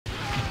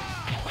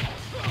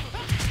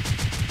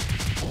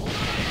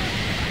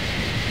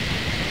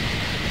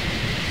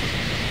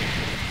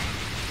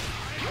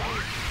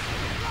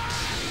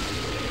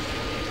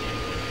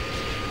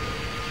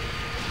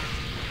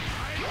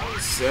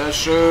Sehr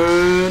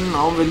schön.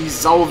 Hauen wir die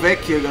Sau weg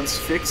hier ganz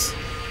fix.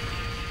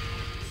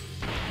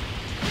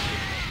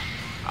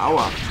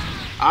 Aua.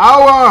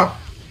 Aua!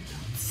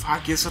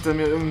 Fuck, jetzt hat er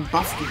mir irgendeinen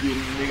Buff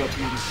gegeben, einen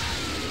negativen.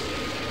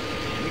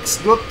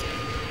 Nix gut.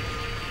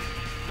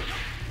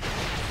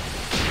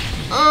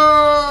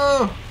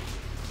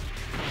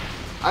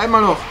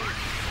 Einmal noch.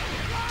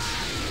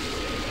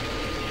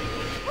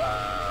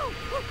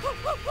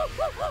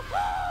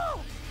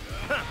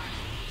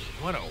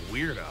 What a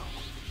weirdo.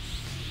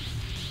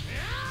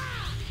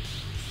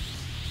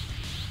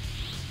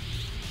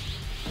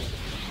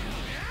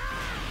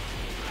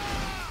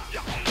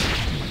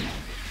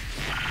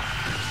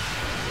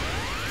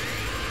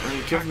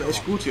 Die kämpfen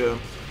echt gut hier.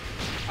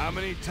 How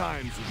many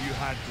times have you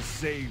had to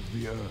save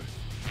the Earth?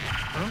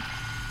 Huh?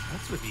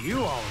 What's with you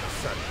all of a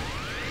sudden?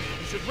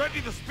 You should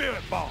ready the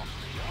Spirit Bomb.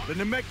 The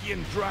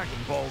Namekian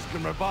Dragon Balls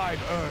can revive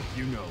Earth,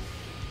 you know.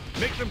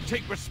 Make them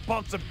take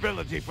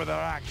responsibility for their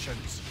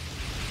actions.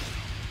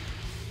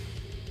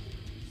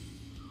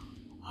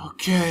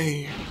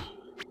 Okay.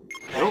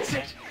 Jo.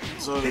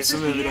 So, jetzt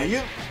sind wir wieder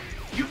hier.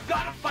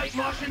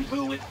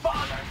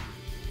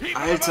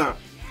 Alter.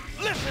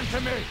 Listen to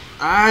me.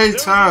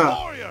 Alter. There's a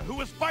warrior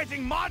who is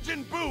fighting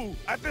Majin Buu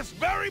at this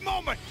very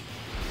moment.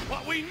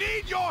 But we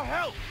need your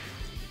help.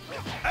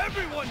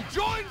 Everyone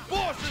join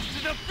forces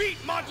to defeat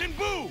Majin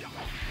Buu.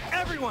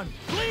 Everyone,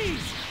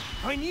 please!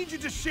 I need you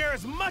to share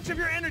as much of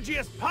your energy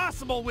as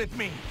possible with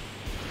me.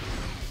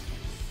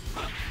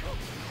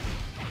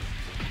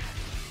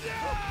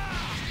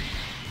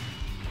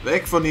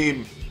 Weg von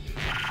ihm.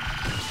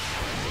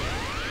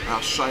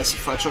 Ach, scheiße,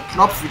 falscher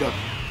Knopf wieder.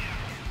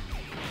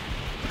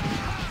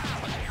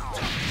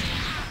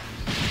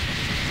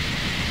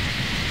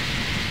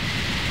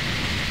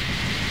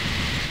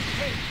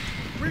 Hey,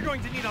 we're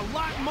going to need a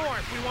lot more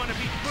if we want to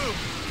beat Boo.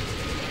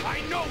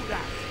 I know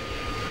that.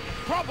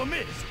 Problem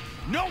is,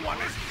 no one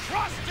is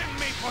trusting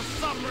me for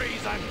some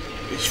reason.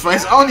 Ich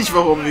weiß auch nicht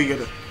warum,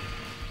 Vegeta.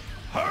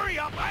 Hurry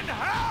up and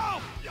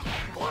help!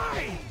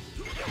 Why?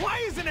 Why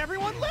isn't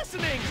everyone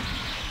listening?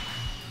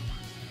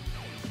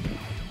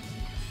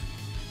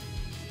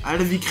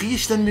 Alter, wie kriege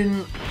ich denn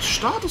den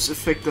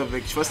Statuseffekt da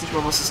weg? Ich weiß nicht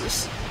mal, was es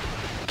ist.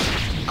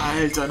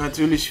 Alter,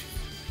 natürlich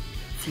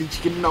fliege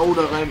ich genau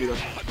da rein wieder.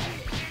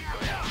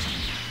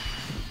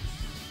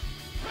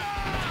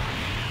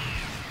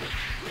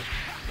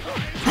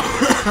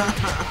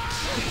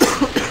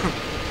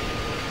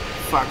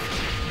 Fuck.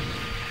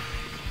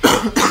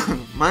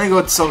 Mein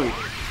Gott, sorry.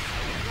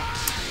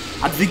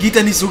 Hat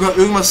Vegeta nicht sogar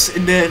irgendwas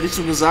in der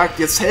Richtung gesagt?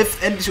 Jetzt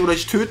helft endlich oder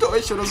ich töte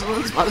euch oder so?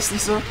 War das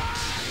nicht so?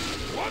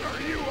 What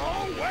are you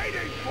all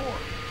waiting for?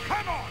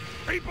 Come on,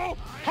 people!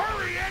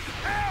 Hurry and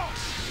help!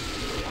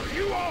 Are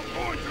you all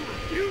going to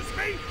refuse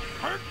me?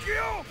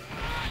 Hercule?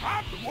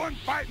 I'm the one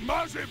fighting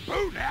Majin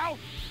Buu now!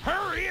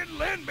 Hurry and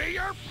lend me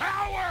your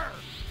power!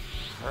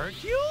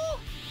 Hercule?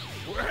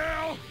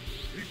 Well,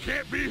 it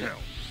can't be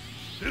helped.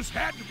 This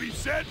had to be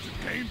said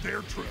to gain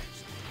their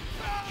trust.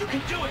 You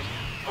can do it!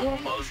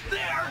 Almost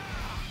there!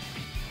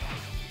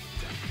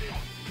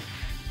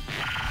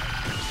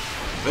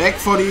 Weg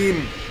von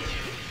ihm!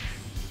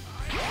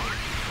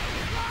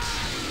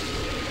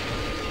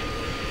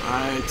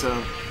 Alter.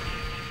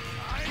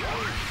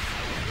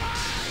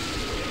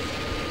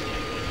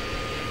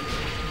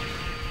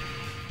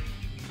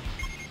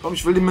 Komm,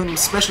 ich will den mit einem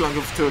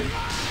Special-Angriff töten.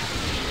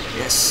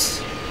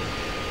 Yes.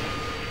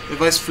 Wer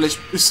weiß, vielleicht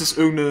ist das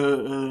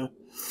irgendeine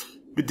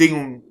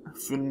Bedingung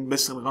für einen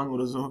besseren Rang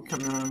oder so.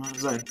 Kann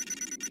sein.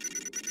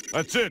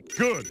 That's it.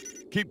 Good.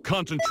 Keep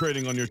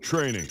concentrating on your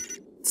training.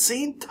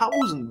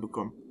 10.000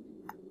 bekommen.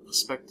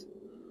 Respekt.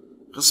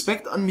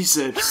 Respekt an mich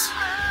selbst.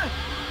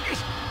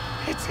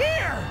 It's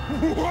here!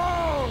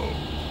 Whoa!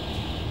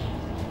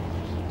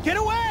 Get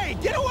away!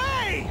 Get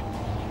away!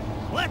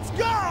 Let's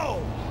go!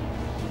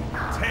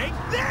 Take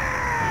this!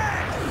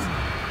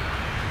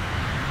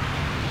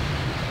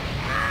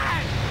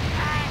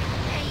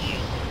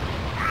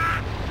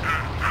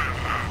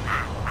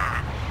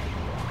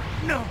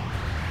 No!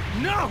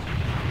 No!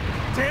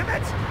 Damn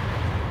it!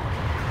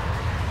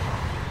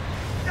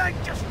 I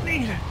just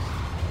need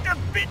a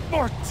bit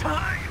more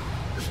time.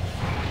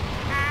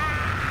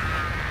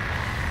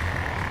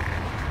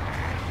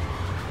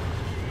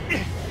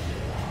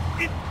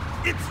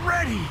 It's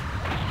ready.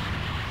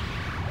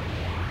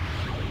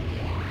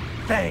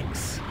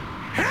 Thanks.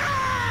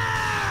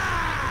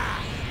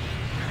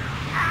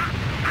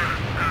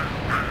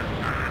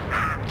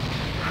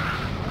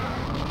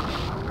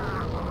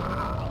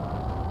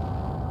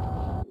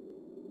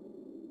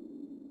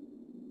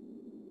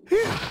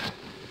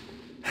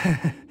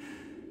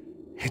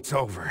 It's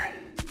over.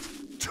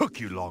 Took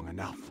you long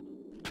enough.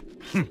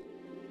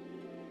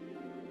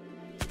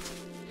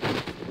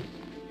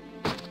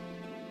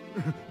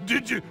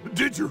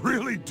 Did you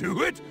really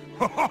do it?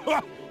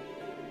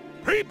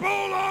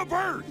 People of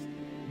Earth,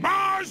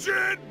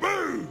 Majin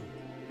Buu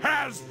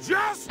has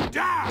just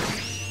died.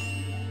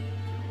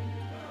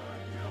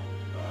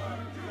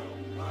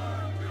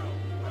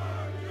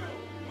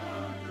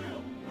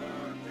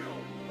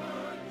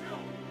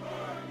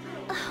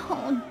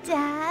 Oh,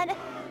 Dad.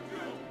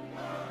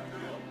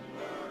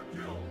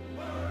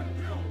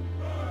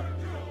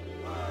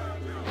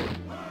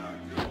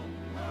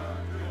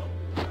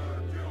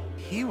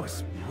 He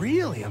was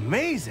really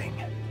amazing.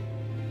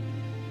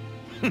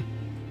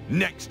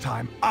 Next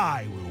time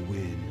I will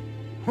win.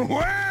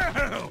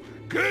 Well,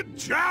 good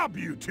job,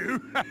 you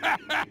two.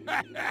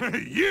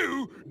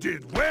 You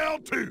did well,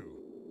 too.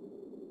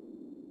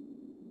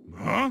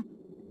 Huh?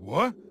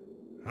 What?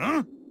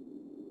 Huh?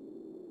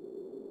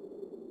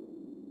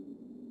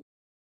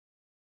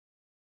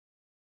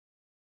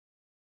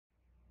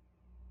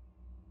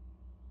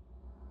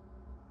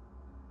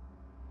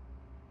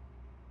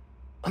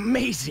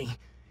 Amazing!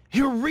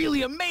 You're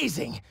really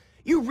amazing!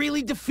 You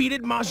really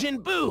defeated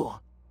Majin Buu!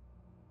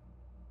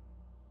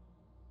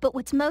 But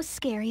what's most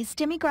scary is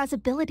Demigras'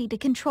 ability to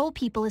control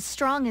people as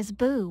strong as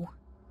Buu.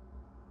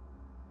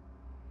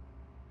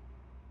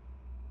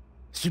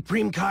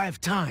 Supreme Kai of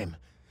Time.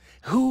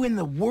 Who in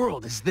the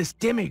world is this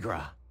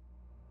Demigra?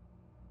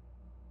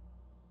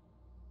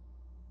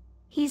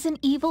 He's an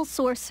evil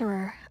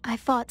sorcerer I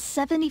fought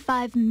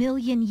 75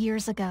 million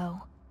years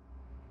ago.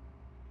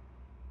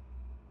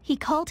 He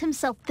called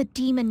himself the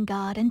Demon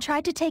God and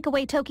tried to take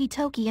away Toki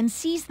Toki and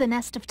seize the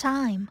Nest of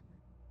Time.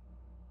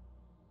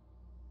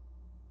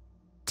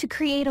 To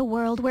create a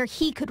world where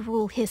he could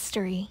rule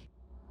history.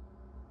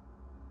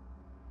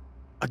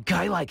 A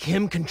guy like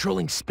him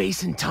controlling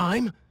space and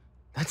time?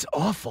 That's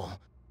awful.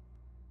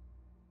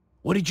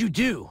 What did you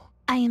do?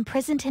 I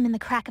imprisoned him in the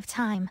crack of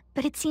time,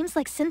 but it seems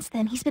like since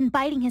then he's been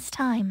biding his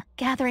time,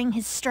 gathering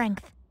his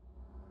strength.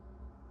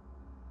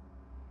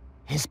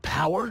 His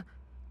power?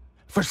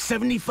 For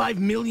 75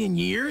 million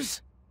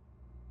years?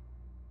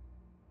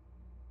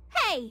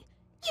 Hey!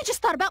 You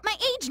just thought about my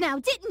age now,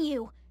 didn't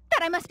you?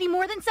 That I must be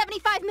more than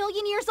 75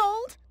 million years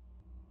old?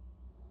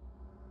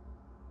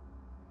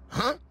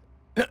 Huh?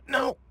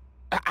 No,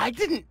 I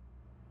didn't...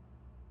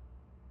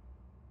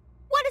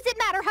 What does it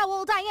matter how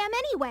old I am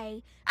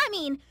anyway? I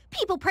mean,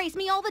 people praise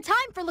me all the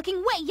time for looking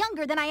way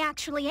younger than I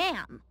actually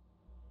am.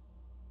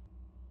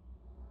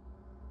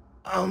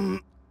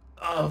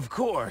 Of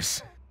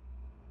course.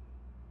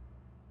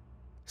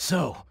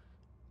 So,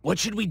 what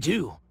should we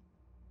do?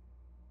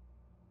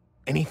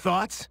 Any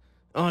thoughts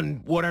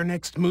on what our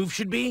next move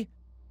should be?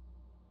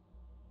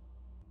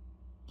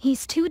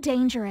 He's too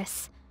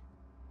dangerous.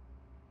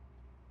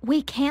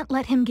 We can't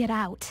let him get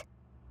out.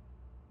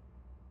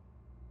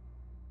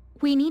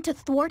 We need to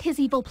thwart his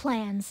evil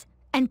plans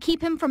and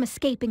keep him from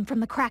escaping from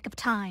the crack of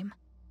time.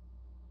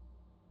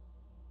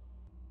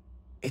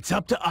 It's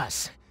up to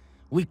us.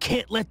 We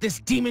can't let this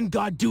demon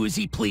god do as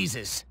he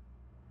pleases.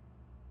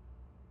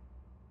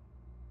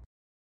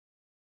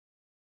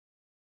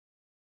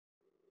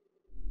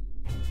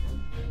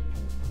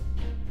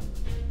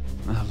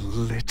 A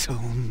little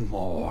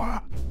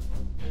more.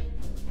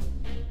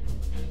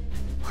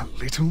 A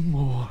little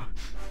more.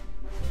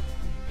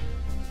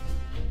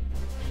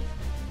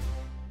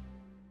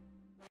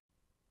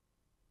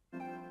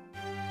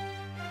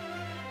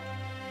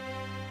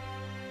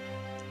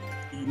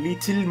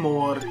 Little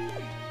more.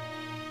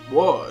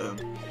 Boah,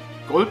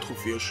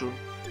 Goldtrophäe schon.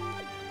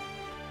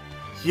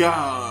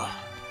 Ja.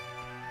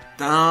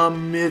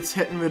 Damit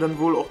hätten wir dann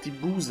wohl auch die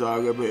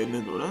Buu-Saga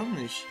beendet, oder?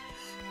 Nicht?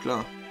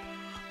 Klar.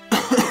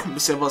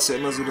 Bisher war es ja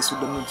immer so, dass wir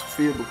dann eine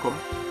Trophäe bekommen.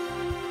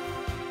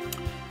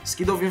 Es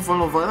geht auf jeden Fall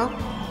noch weiter.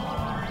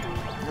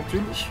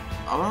 Natürlich.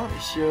 Aber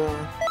ich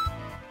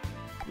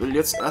will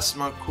jetzt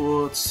erstmal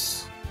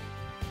kurz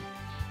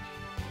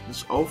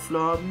mich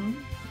aufladen.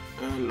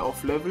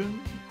 Aufleveln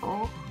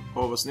auch.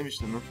 Oh, was nehme ich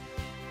denn, ne?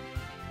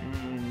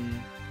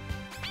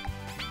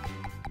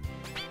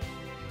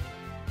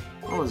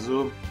 Oh,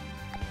 so.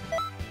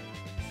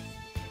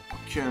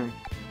 Okay.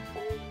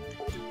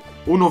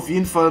 Und auf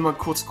jeden Fall mal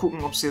kurz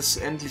gucken, ob es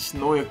jetzt endlich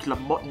neue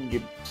Klamotten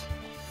gibt,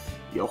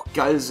 die auch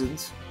geil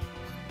sind.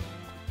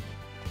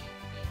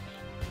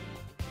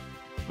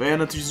 Wäre ja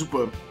natürlich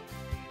super,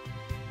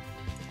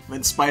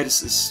 wenn es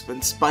beides ist. Wenn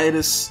es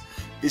beides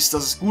ist,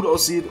 dass es gut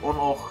aussieht und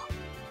auch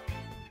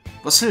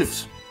was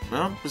hilft.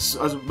 Ja?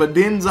 Also bei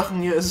den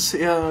Sachen hier ist es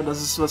eher, dass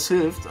es was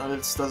hilft,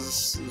 als dass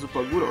es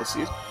super gut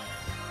aussieht.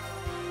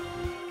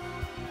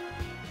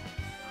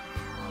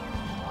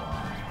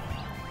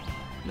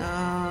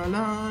 La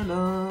la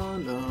la la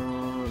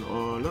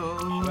la.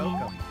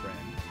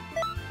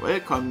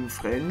 Welcome, friend. Welcome,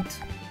 friend.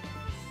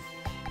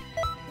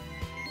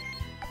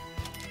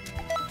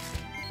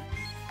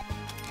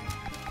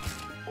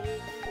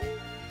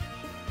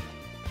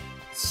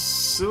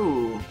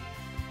 So.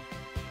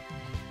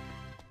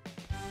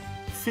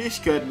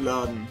 Fähigkeiten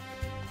laden.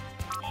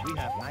 We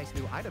have nice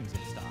new items in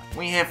stock.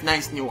 We have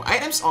nice new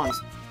items on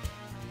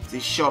the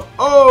shop.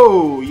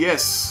 Oh,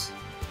 yes.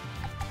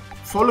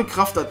 Volle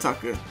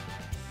Kraftattacke.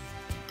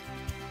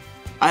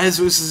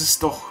 Also ist es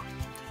doch.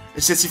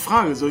 Ist jetzt die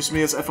Frage, soll ich es mir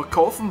jetzt einfach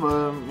kaufen?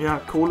 Weil, ja,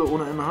 Kohle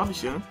ohne Ende habe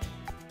ich ja.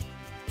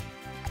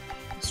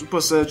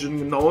 Super Saiyan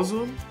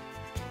genauso.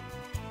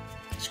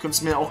 Ich könnte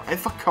es mir auch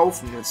einfach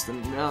kaufen jetzt,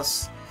 dann wäre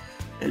es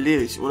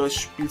erledigt. Oder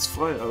ich spiele es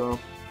frei, aber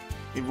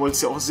ihr wollt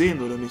es ja auch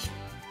sehen, oder nicht?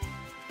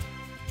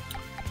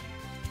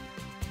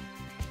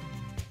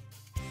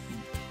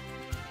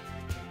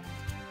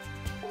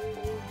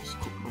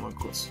 mal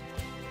kurz.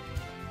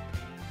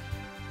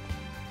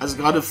 Also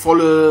gerade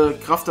volle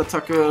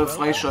Kraftattacke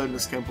freischalten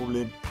ist kein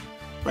Problem.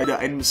 Bei der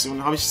einen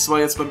Mission habe ich zwar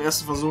jetzt beim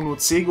ersten Versuch nur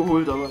C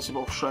geholt, aber ich habe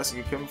auch scheiße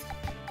gekämpft.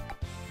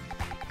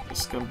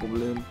 Das ist kein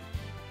Problem.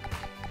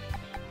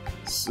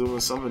 So,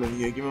 was haben wir denn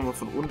hier? Gehen wir mal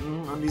von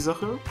unten an die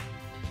Sache.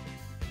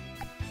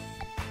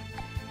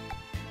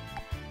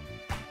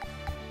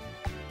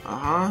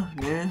 Aha,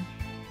 ne.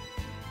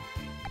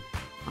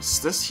 Was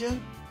ist das hier?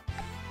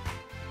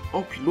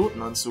 Oh,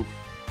 Pilotenanzug.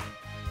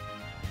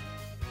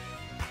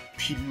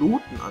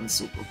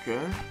 Pilotenanzug, okay.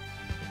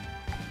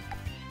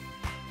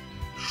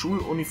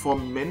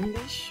 Schuluniform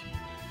männlich.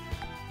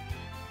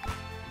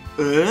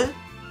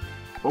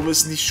 Warum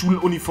ist die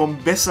Schuluniform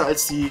besser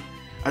als die...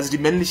 Also die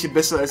männliche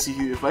besser als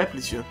die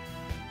weibliche?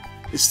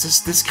 Ist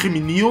das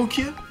Diskriminierung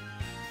hier?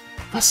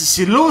 Was ist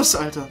hier los,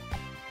 Alter?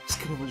 Das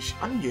kann doch nicht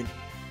angehen.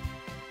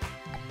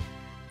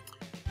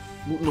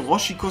 Guten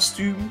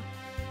Roshi-Kostüm.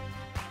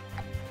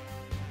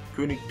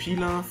 König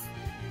Pilaf.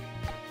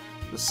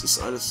 Das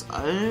ist alles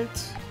alt.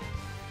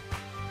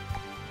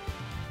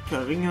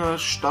 Karinger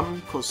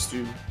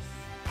Stammkostüm.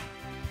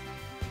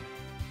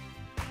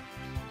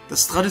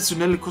 Das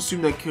traditionelle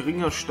Kostüm der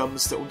Karinger Stamm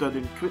ist der unter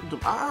dem Quittentum.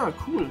 Ah,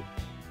 cool.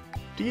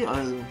 Die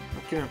also.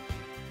 Okay.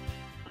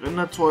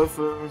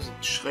 Rinderteufel.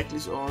 Sieht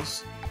schrecklich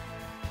aus.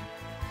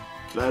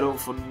 Kleidung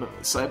von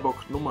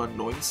Cyborg Nummer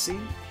 19.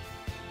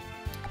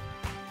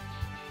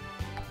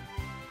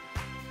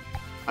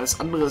 Alles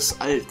andere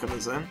ist alt, kann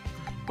das sein?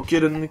 Okay,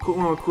 dann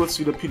gucken wir mal kurz,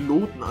 wie der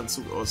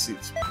Pilotenanzug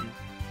aussieht.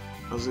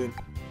 Mal sehen.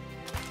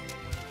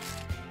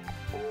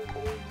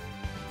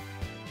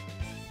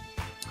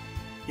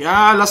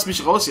 Ja, lass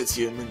mich raus jetzt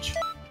hier, Mensch.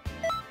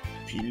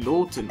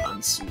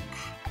 Pilotenanzug.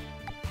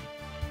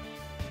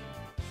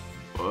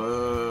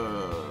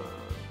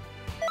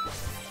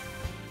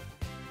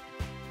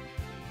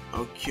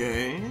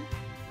 Okay.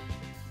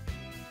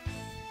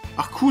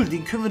 Ach cool,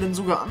 den können wir dann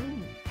sogar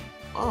an...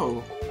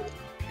 Oh.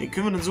 Den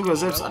können wir dann sogar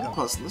selbst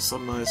anpassen. Das ist doch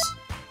nice.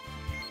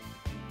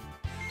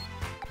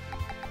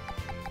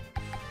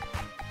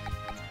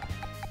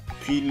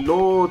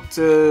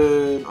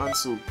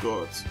 Pilotenanzug,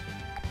 Gott.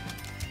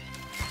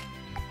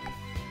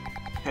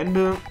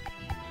 Hände.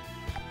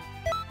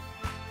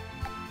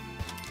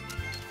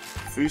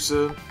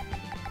 Füße.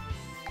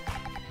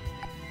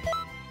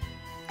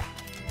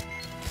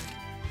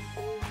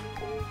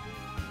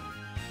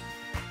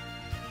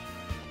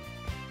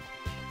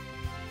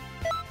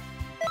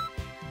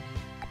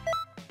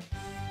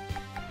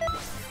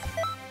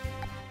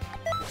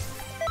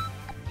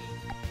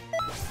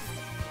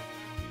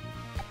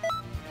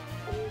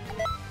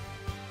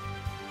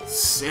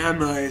 Sehr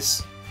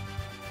nice.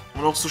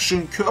 Und auch so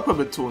schön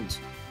körperbetont.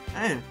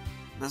 Ey,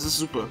 das ist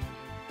super.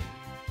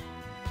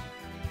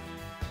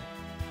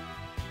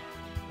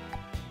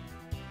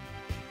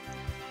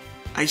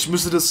 Eigentlich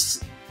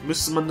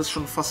müsste man das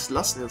schon fast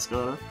lassen jetzt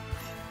gerade.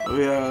 Weil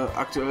wir ja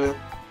aktuell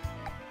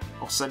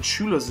auch sein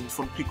Schüler sind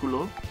von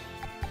Piccolo.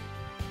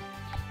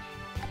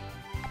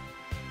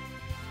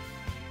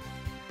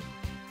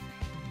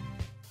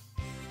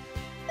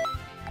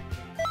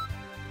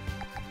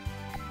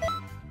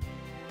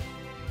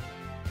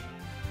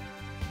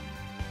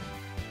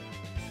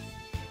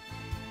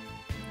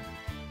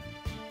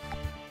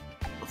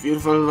 Auf jeden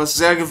Fall was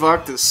sehr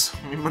Gewagtes.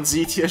 Wie man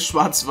sieht hier,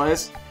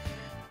 schwarz-weiß.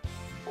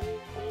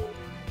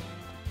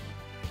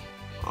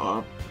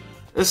 Ah,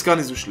 ist gar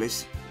nicht so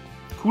schlecht.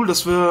 Cool,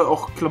 dass wir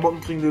auch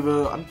Klamotten kriegen, die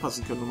wir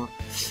anpassen können. Nochmal.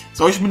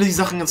 Soll ich mir die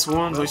Sachen jetzt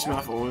holen? Soll ich mir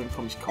einfach holen?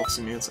 Komm, ich kaufe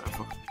sie mir jetzt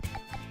einfach.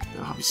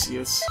 Da habe ich sie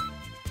jetzt.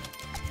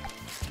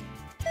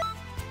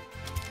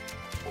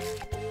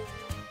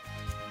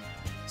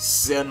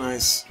 Sehr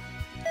nice.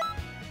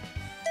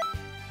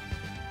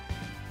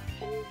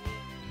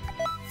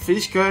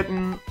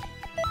 Fähigkeiten.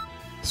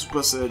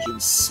 Super Saiyan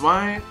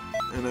 2,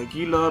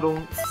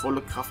 Energieladung,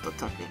 volle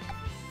Kraftattacke.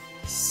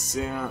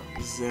 Sehr,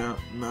 sehr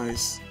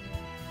nice.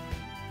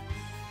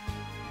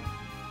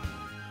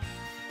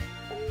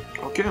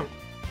 Okay.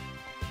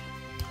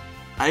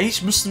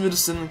 Eigentlich müssten wir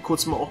das dann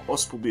kurz mal auch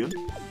ausprobieren.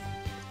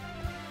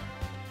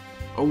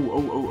 Oh,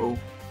 oh, oh, oh.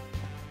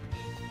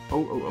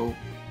 Oh, oh, oh.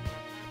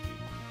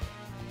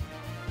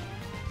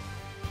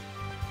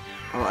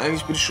 Aber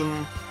eigentlich bin ich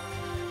schon...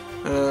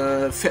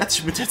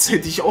 fertig mit der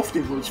Zeit, die ich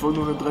aufnehmen wollte. Ich wollte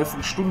nur eine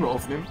Dreiviertelstunde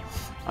aufnehmen.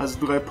 Also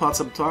 3 Parts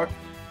am Tag.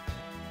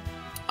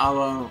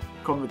 Aber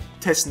komm, wir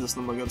testen das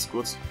nochmal ganz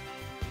kurz.